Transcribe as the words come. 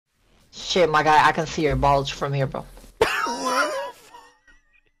Shit, my guy, I can see your bulge from here, bro.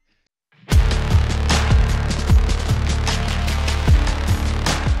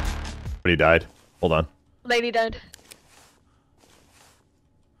 He died. Hold on. Lady died.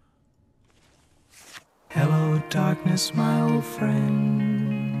 Hello, darkness, my old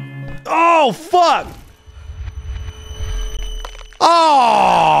friend. Oh, fuck!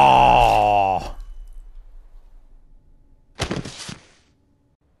 Oh!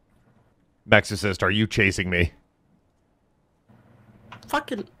 Mexicist, are you chasing me?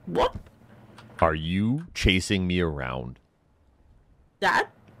 Fucking what? Are you chasing me around? Dad?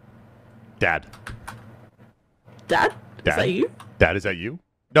 Dad. Dad? Is that you? Dad, is that you?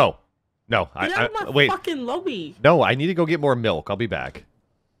 No. No. Get out of my wait. fucking lobby. No, I need to go get more milk. I'll be back.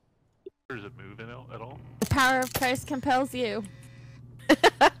 Does it move at all? The power of Christ compels you.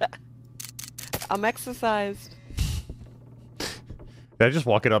 I'm exercised. Did I just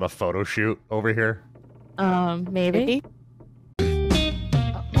walk in on a photo shoot over here? Maybe.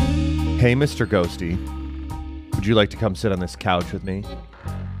 Hey, Mr. Ghosty. Would you like to come sit on this couch with me?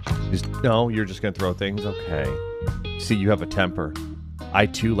 No, you're just gonna throw things? Okay. See, you have a temper. I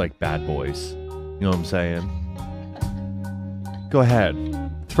too like bad boys. You know what I'm saying? Go ahead.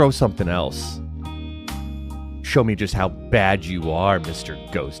 Throw something else. Show me just how bad you are, Mr.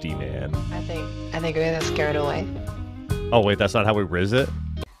 Ghosty Man. I think we're gonna scare it away. Oh wait, that's not how we riz it?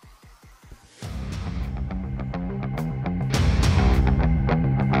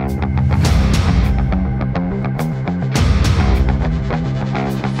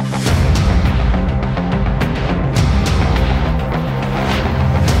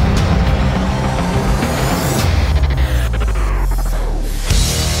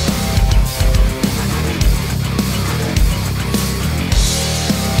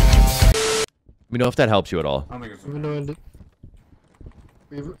 Let me know if that helps you at all. Even though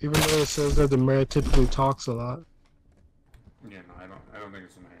it says that the mayor typically talks a lot. Yeah, no, I don't think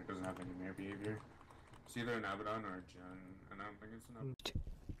it's a mayor. It doesn't have any mayor behavior. It's either an Abaddon or a Jun, and I don't think it's an Abaddon.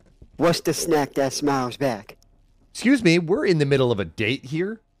 What's the snack that smiles back? Excuse me, we're in the middle of a date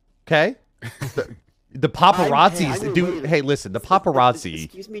here, okay? The paparazzi, dude. Hey, listen, the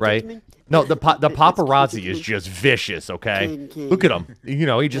paparazzi, right? No, the paparazzi is just vicious, okay? Look at him. You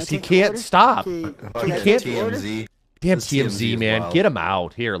know, he can't stop. He can't. TMZ. Damn TMZ, man, get him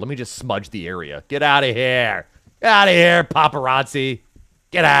out. Here, let me just smudge the area. Get out of here. Get out of here, paparazzi.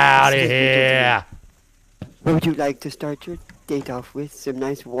 Get out of here. What would you like to start your date off with? Some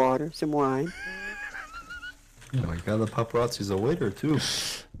nice water, some wine? Oh my god, the paparazzi's a waiter too. I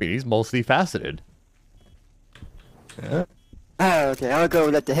mean, he's multifaceted. Yeah. Oh, okay, I'll go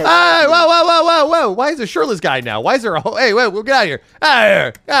let the head. Hey, whoa. Why is there a shirtless guy now? Why is there a hey, wait, we'll get out of here. Out of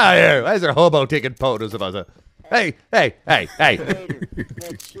here. Out of here. Why is there a hobo taking photos of us? Hey. Later,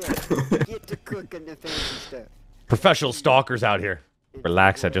 let's get to cooking the fancy stuff. Professional stalkers out here.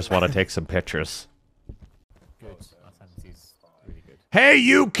 Relax, I just want to take some pictures. Hey,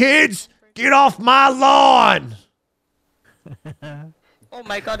 you kids! Get off my lawn! Oh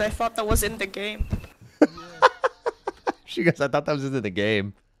my god, I thought that was in the game. She goes, I thought that was in the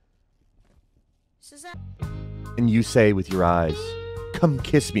game. And you say with your eyes, come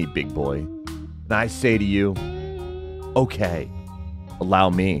kiss me, big boy. And I say to you, okay, allow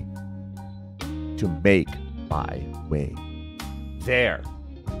me to make my way. There.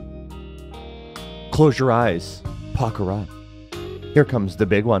 Close your eyes, Pakara. Here comes the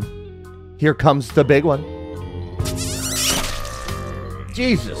big one. Here comes the big one.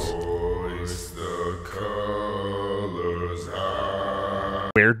 Jesus.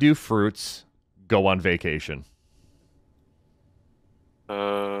 Where do fruits go on vacation?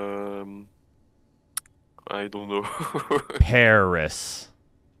 I don't know. Paris.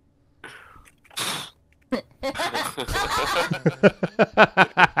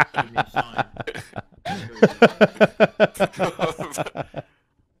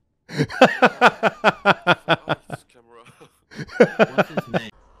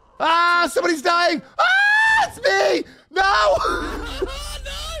 Ah, somebody's dying. Ah, it's me. No. Oh, no.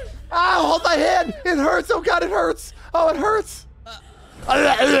 Ah, hold my hand. It hurts. Oh God, it hurts. Oh, it hurts. I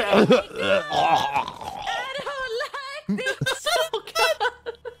don't like this. Oh God.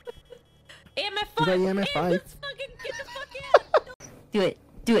 MF5. Let's fucking get the fuck out. Do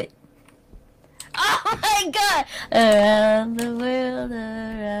it. Oh my God. Around the world,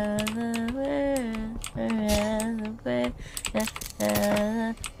 around the world, around the world,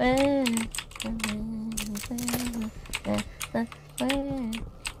 around the world.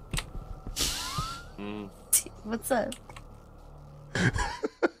 What's up? Dude,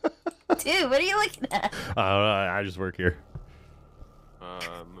 what are you looking at? I just work here.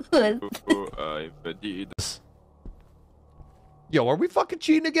 Yo, are we fucking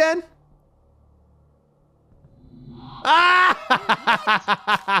cheating again? Ah!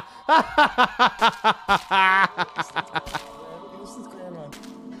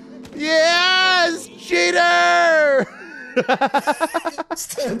 Yes, cheater!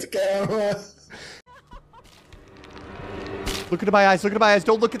 Look into my eyes. Look into my eyes.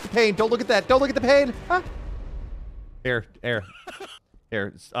 Don't look at the pain. Don't look at that. Don't look at the pain. Huh? Here.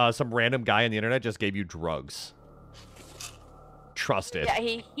 Some random guy on the internet just gave you drugs. Trust it.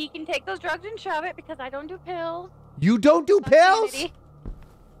 Yeah, he can take those drugs and shove it because I don't do pills. You don't do pills? Sanity.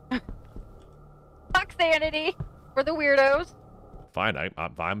 Fuck sanity for the weirdos. Fine,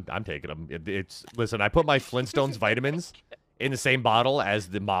 I'm taking them. Listen. I put my Flintstones vitamins in the same bottle as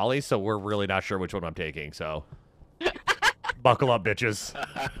the Molly, so we're really not sure which one I'm taking. So, buckle up, bitches.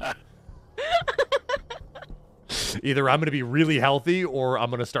 Either I'm gonna be really healthy or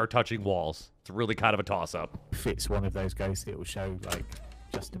I'm gonna start touching walls. It's really kind of a toss-up. If it's one of those ghosts, it will show like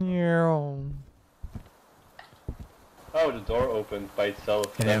just. Oh, the door opened by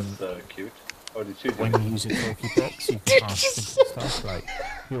itself. That's cute. Oh, did you do when you use a talkie box, you can ask simple stuff like,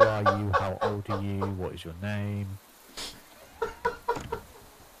 who are you, how old are you, what is your name?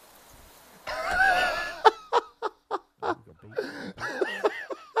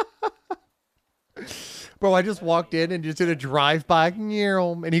 Bro, I just walked in and just did a drive-by,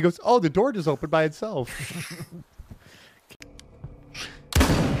 and he goes, oh, the door just opened by itself.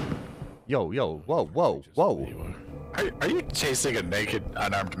 Yo, whoa. Are you chasing a naked,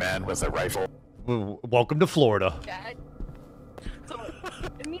 unarmed man with a rifle? Welcome to Florida. So,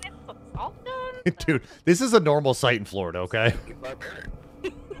 I mean, it's all done. Dude, this is a normal sight in Florida, okay?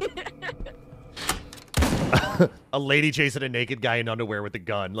 A lady chasing a naked guy in underwear with a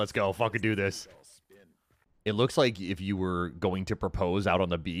gun. Let's go. Fucking do this. It looks like if you were going to propose out on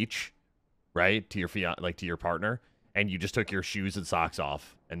the beach, right, to your to your partner, and you just took your shoes and socks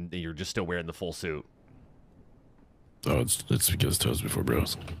off, and you're just still wearing the full suit. Oh, it's because toes before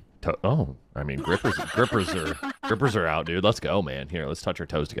bros. Oh, I mean, grippers are out, dude. Let's go, man. Here, let's touch our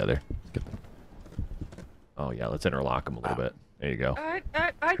toes together. Oh yeah, let's interlock them a little bit. There you go. I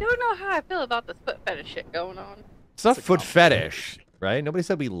don't know how I feel about this foot fetish shit going on. It's not foot fetish, right? Nobody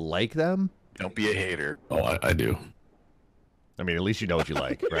said we like them. Don't be a hater. Oh, I do. I mean, at least you know what you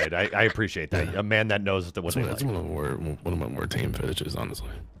like, right? I appreciate that. A man that knows what they like. That's one of my more tame fetishes, honestly.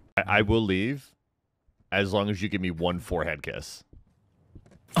 I will leave as long as you give me one forehead kiss.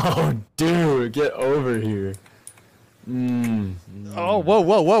 Oh, dude, get over here. Oh,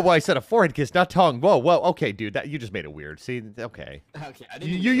 whoa. I said a forehead kiss, not tongue. Whoa. Okay, dude, you just made it weird. See, okay.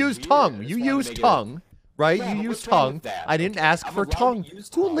 You used tongue. You used tongue, right? You used tongue. I didn't ask for tongue.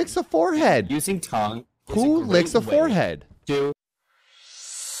 Who licks a forehead? Using tongue. Who licks a forehead? Dude.